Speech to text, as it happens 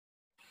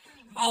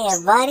Hey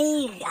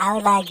everybody, I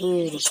would like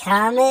you to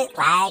comment,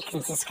 like,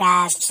 and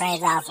subscribe to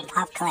Fred's Awesome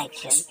Pop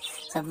Collection.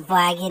 So before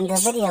I get into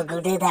the video, go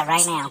do that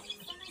right now.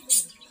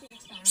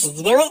 Did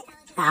you do it?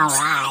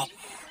 Alright.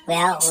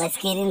 Well, let's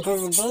get into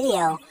the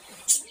video.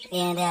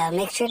 And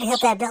make sure to hit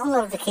that bell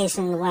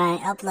notification when I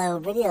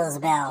upload videos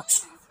about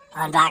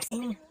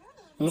unboxing,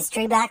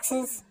 mystery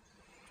boxes,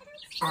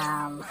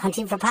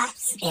 hunting for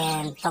pops,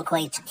 and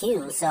Funko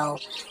HQ. So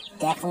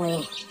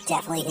definitely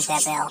hit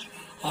that bell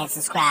and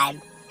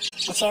subscribe.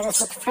 And share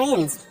this with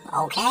friends,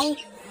 okay?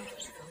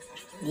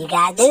 You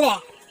gotta do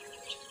that.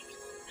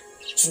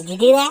 Did you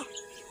do that?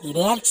 You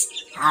did?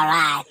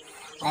 Alright,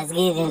 let's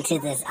get into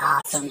this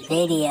awesome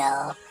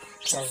video.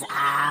 Because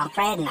I'm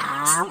Fred and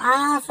I'm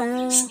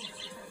awesome.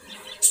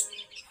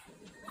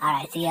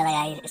 Alright, see you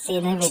later. See you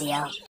in the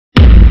video.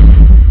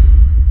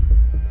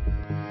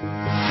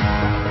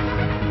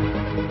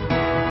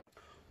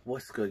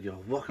 What's good,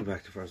 y'all? Welcome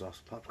back to Fred's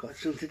Awesome Pop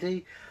Collection.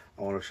 Today,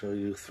 I want to show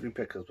you 3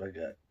 pickups. I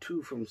got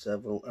 2 from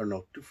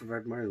 2 from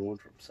Red Meyers and 1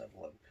 from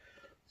 7-Eleven.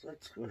 So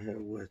let's go ahead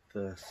with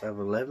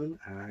 7-Eleven.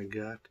 I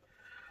got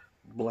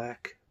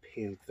Black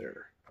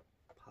Panther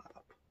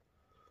Pop,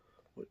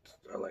 which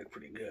I like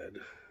pretty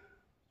good.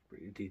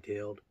 Pretty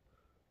detailed.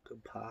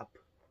 Good pop.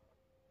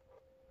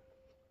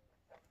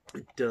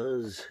 It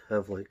does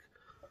have like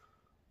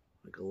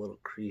a little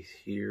crease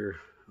here,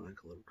 like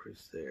a little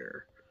crease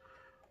there.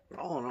 But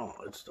all in all,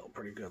 it's still a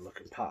pretty good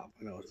looking pop.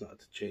 I know it's not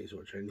the chase,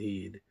 which I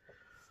need.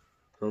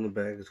 So on the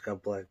back, it's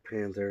got Black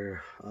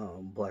Panther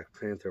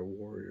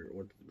Warrior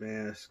with the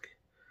mask,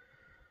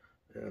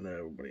 and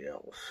everybody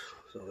else.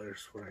 So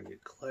there's what I need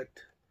to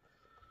collect.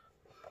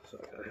 So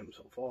I got him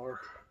so far.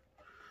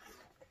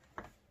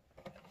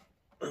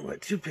 And my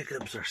 2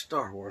 pickups are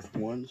Star Wars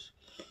ones,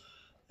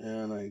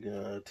 and I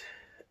got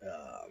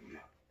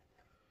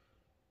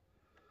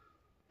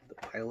the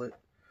pilot,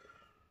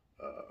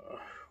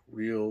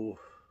 Rio.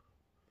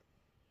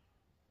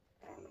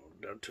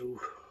 Down to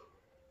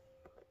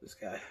this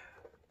guy.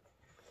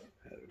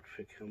 I had to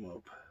pick him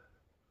up.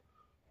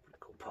 Pretty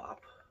cool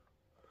pop.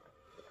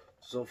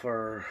 So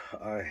far,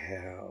 I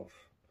have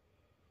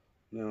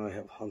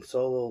Han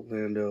Solo,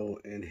 Lando,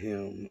 and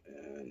him,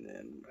 and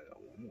then I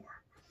got one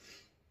more.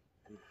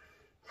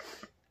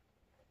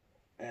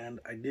 And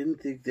I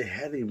didn't think they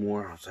had any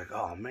more. I was like,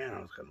 oh man,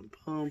 I was kind of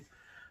bummed.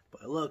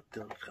 But I looked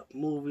at a couple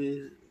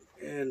movies,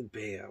 and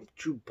bam,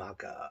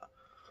 Chewbacca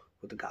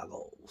with the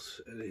goggles,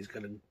 and he's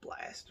got a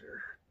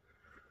blaster,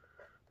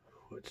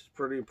 which is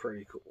pretty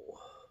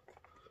cool.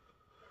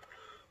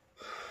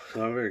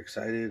 So I'm very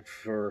excited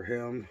for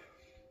him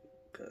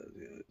because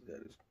he's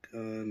got his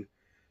gun,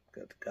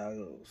 got the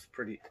goggles.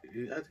 I think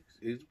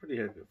he's a pretty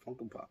heavy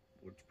Funko Pop,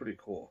 which is pretty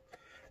cool.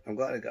 I'm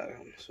glad I got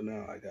him. So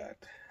now I got,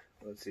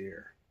 let's see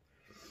here,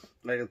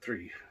 I got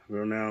 3.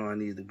 Well, now I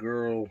need the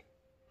girl.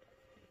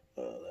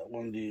 That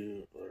one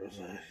dude.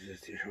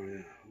 Just here.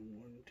 1,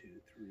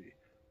 2, 3.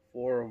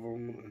 4 of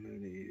them, and I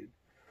need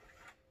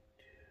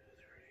 2,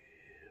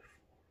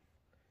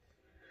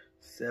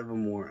 3, 4,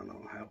 7 more. I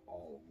don't have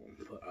all of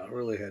them, but I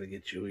really had to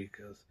get Chewie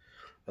because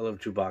I love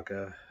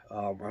Chewbacca.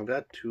 I've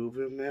got 2 of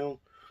him now.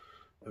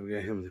 I've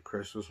got him the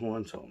Christmas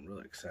one, so I'm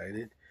really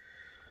excited.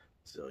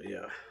 So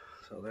yeah,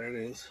 so there it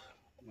is,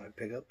 my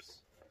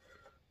pickups.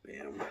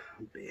 Bam,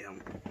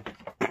 bam,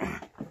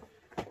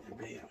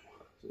 bam.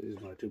 So these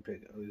are my 2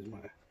 pickups. These are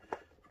my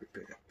 3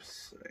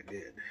 pickups that I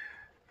did.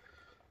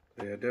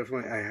 Yeah,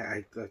 definitely.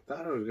 I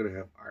thought I was gonna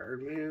have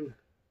Iron Man,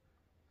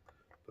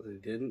 but I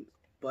didn't.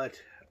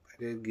 But I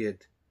did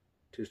get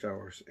 2 Star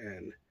Wars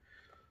and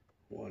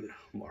 1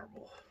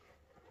 Marvel,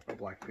 a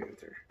Black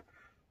Panther,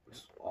 which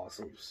is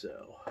awesome.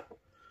 So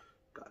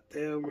got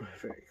them.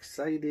 Very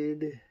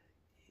excited.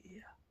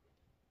 Yeah.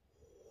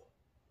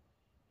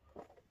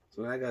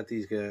 So I got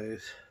these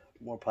guys.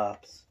 More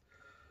pops.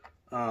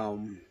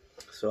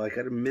 So I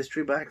got a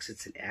mystery box.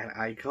 It's an ad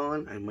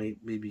icon. I might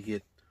maybe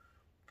get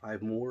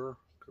 5 more.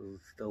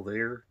 It's still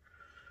there.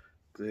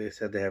 They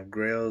said they have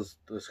grails.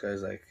 This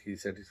guy's like, he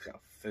said he's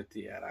got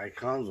 50 ad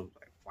icons. I'm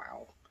like,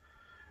 wow.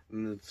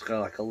 And it's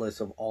got like a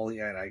list of all the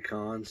ad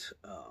icons.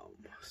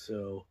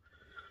 So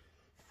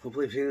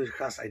hopefully, fingers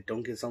crossed, I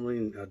don't get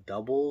something a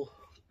double,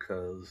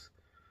 because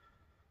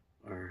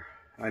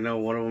I know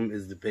one of them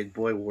is the big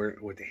boy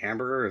with the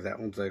hamburger. That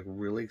one's like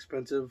really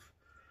expensive.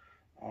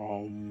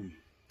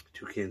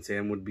 Toucan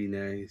Sam would be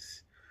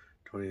nice.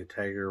 Tony the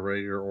Tiger,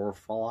 regular or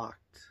flocked.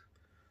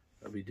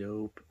 That'd be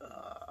dope.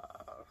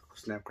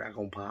 Snap,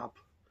 Crackle, Pop.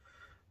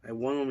 I have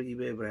one on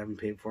eBay, but I haven't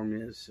paid for them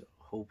yet, so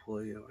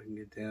hopefully I can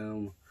get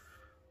them.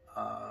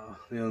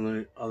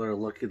 The other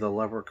Lucky the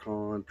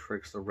Leprechaun,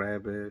 Tricks the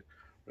Rabbit,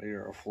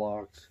 regular or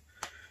flocked.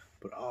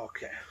 But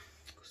okay,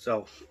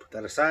 so put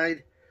that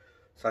aside.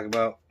 Let's talk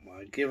about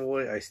my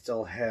giveaway. I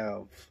still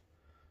have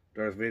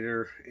Darth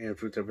Vader and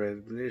Fruits of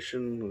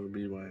Admonition. It will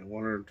be my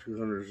 100 or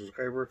 200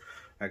 subscriber.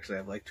 Actually, I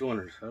have like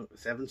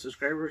 207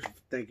 subscribers.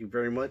 Thank you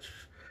very much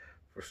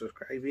for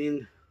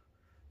subscribing.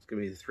 It's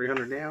gonna be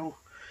 300 now.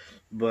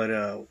 But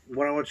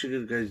what I want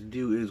you guys to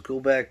do is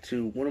go back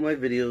to one of my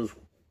videos,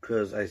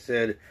 because I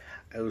said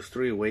I was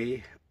 3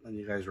 away and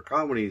you guys were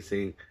commenting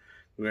saying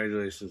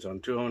congratulations on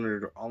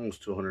 200 or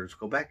almost 200. So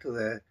go back to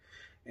that,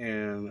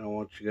 and I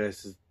want you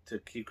guys to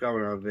keep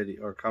commenting on the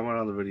video, or comment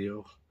on the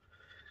video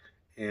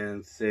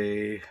and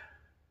say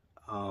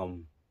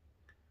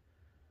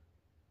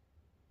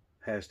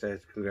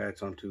hashtag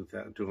congrats on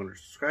 200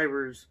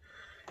 subscribers.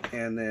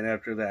 And then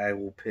after that, I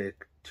will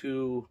pick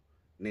 2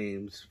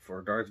 names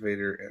for Darth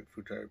Vader and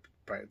Futai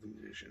Pride the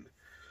Magician.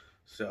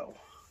 So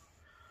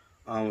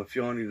if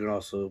you want, you can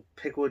also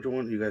pick which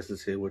one. You guys can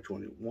say which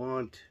one you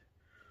want,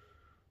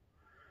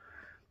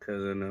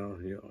 because I know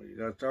you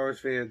got Star Wars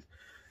fans,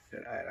 you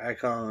got ad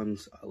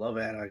icons. I love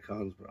ad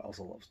icons, but I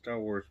also love Star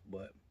Wars.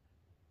 But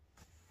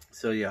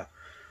so yeah,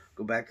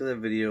 go back to that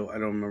video. I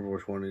don't remember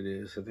which one it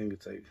is. I think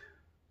it's like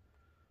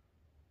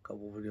a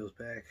couple videos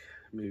back,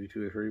 maybe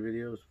 2 or 3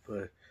 videos.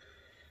 But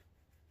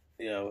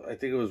yeah, I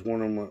think it was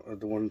one of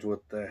the ones with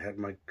had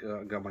my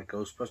got my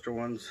Ghostbuster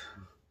ones.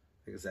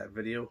 I think it's that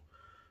video.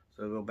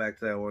 So go back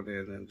to that one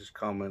and then just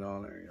comment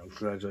on it.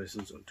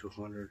 Congratulations on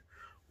 200,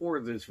 or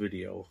this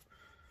video.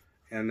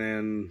 And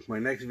then my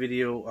next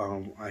video,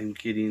 I'm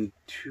getting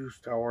 2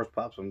 Star Wars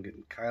pops. I'm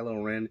getting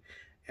Kylo Ren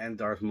and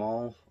Darth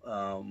Maul.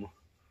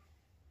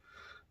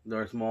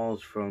 Darth Maul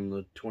is from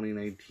the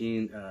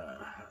 2019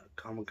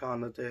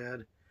 Comic-Con that they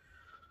had.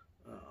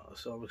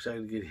 So I'm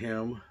excited to get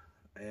him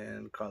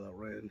and Kylo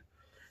Ren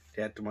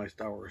to add to my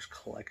Star Wars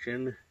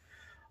collection.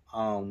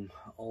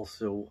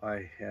 Also,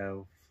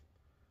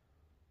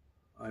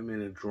 I'm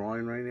in a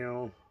drawing right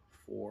now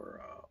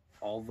for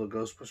all the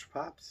Ghostbuster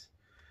pops,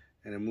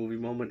 and a movie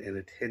moment, and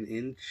a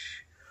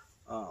 10-inch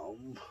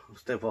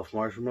Step Off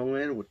Marshmallow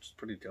Man, which is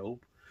pretty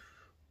dope.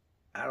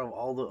 Out of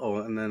all the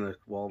and then a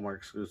Walmart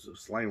exclusive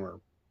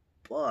Slimer,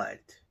 but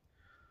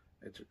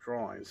it's a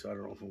drawing, so I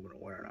don't know if I'm gonna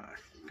win or not.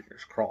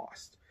 Fingers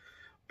crossed.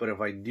 But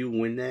if I do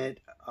win that,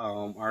 I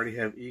already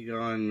have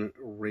Egon,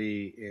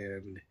 Ray,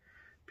 and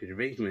Peter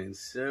Bateman,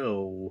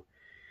 so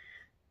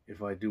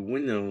if I do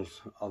win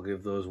those, I'll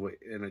give those away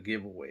in a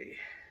giveaway.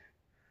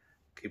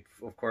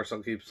 Of course,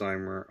 I'll keep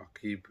Slimer, I'll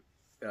keep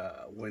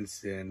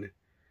Winston,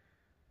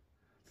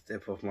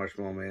 Step Off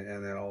Marshmallow Man,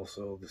 and then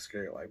also the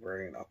Scary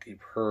Librarian. I'll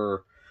keep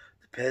her.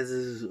 The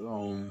Pez's,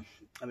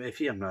 I mean,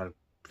 I'm not a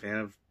fan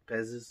of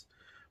Pez's,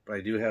 but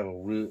I do have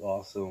a really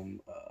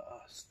awesome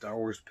Star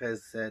Wars Pez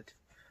set.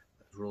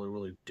 That's really,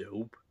 really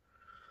dope.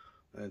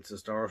 And it's a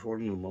Star Wars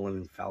one, the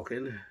Millennium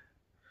Falcon.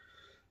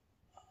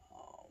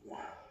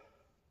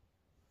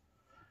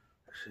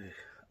 Actually,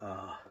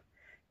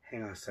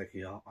 hang on a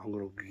second, y'all. I'm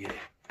gonna get it.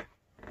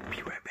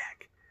 Be right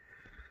back.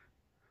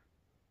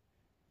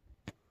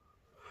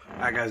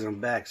 Alright, guys, I'm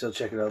back. So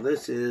check it out.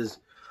 This is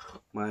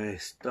my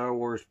Star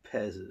Wars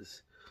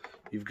Pez's.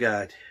 You've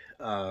got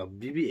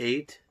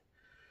BB-8.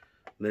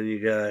 Then you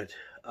got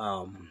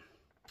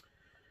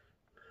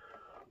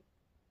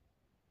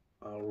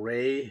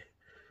Rey.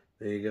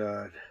 Then you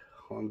got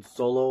Han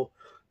Solo.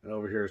 And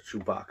over here is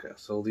Chewbacca.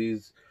 So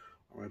these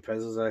are my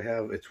Pez's I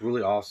have. It's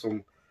really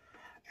awesome.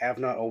 I have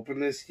not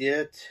opened this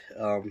yet.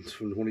 It's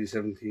from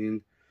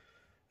 2017.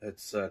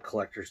 It's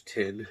collector's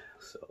tin.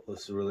 So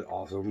this is really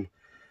awesome.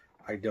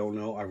 I don't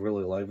know. I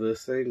really like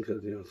this thing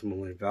because, it's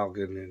Millennium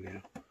Falcon.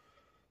 And,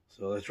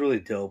 so that's really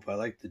dope. I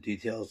like the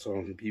details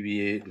on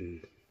BB-8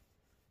 and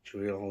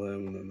Chewie, all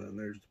them. And then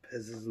there's the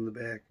Pez's in the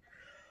back.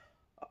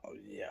 Oh,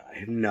 yeah. I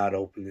have not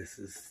opened this.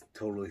 It's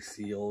totally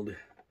sealed.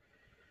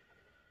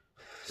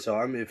 So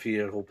I'm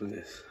iffy at opening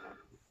this.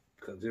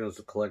 Because, it's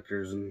the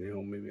collectors and,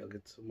 maybe I'll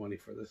get some money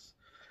for this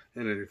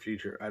in the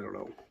future. I don't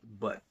know.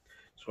 But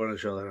just wanted to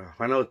show that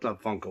off. I know it's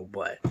not Funko,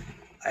 but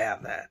I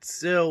have that.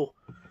 So,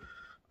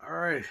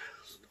 alright.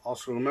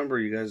 Also remember,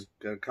 you guys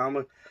got to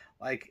comment,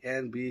 like,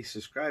 and be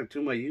subscribed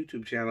to my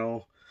YouTube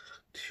channel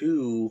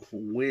to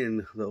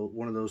win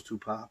one of those 2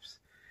 pops.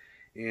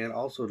 And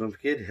also don't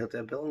forget to hit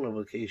that bell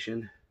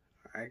notification.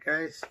 Alright,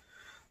 guys.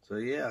 So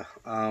yeah.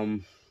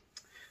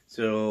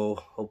 So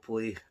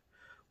hopefully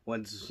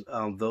once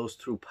those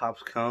 2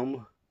 pops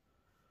come,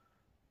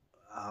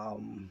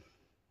 I'll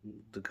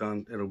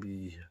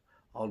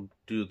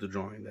do the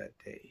drawing that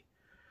day.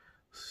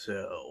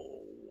 So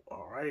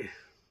alright.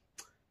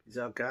 Peace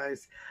out,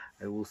 guys.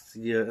 I will see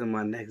you in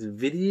my next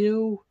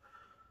video.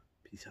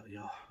 Peace out,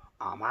 y'all.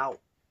 I'm out.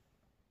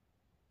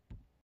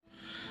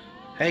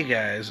 Hey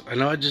guys, I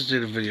know I just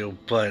did a video,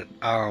 but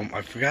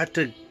I forgot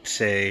to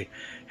say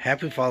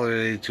Happy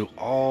Father's Day to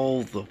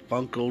all the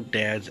Funko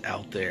dads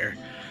out there.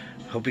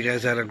 Hope you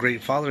guys had a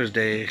great Father's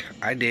Day.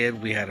 I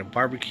did. We had a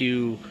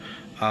barbecue.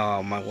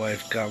 My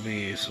wife got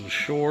me some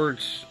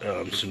shorts,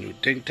 some new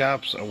tank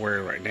tops. I wear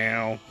it right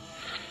now.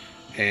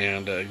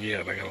 And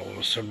yeah, I got a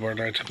little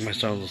sunburn. I took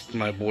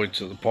my boy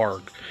to the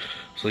park.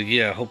 So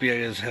yeah, hope you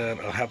guys had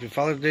a happy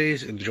Father's Day.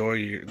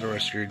 Enjoy the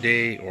rest of your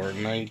day or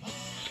night.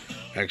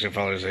 Actually,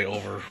 Father's Day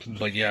over.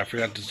 But yeah, I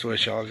forgot to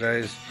wish y'all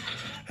guys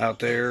out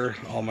there,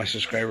 all my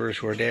subscribers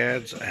who are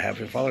dads, a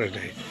happy Father's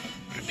Day.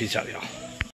 Peace out, y'all.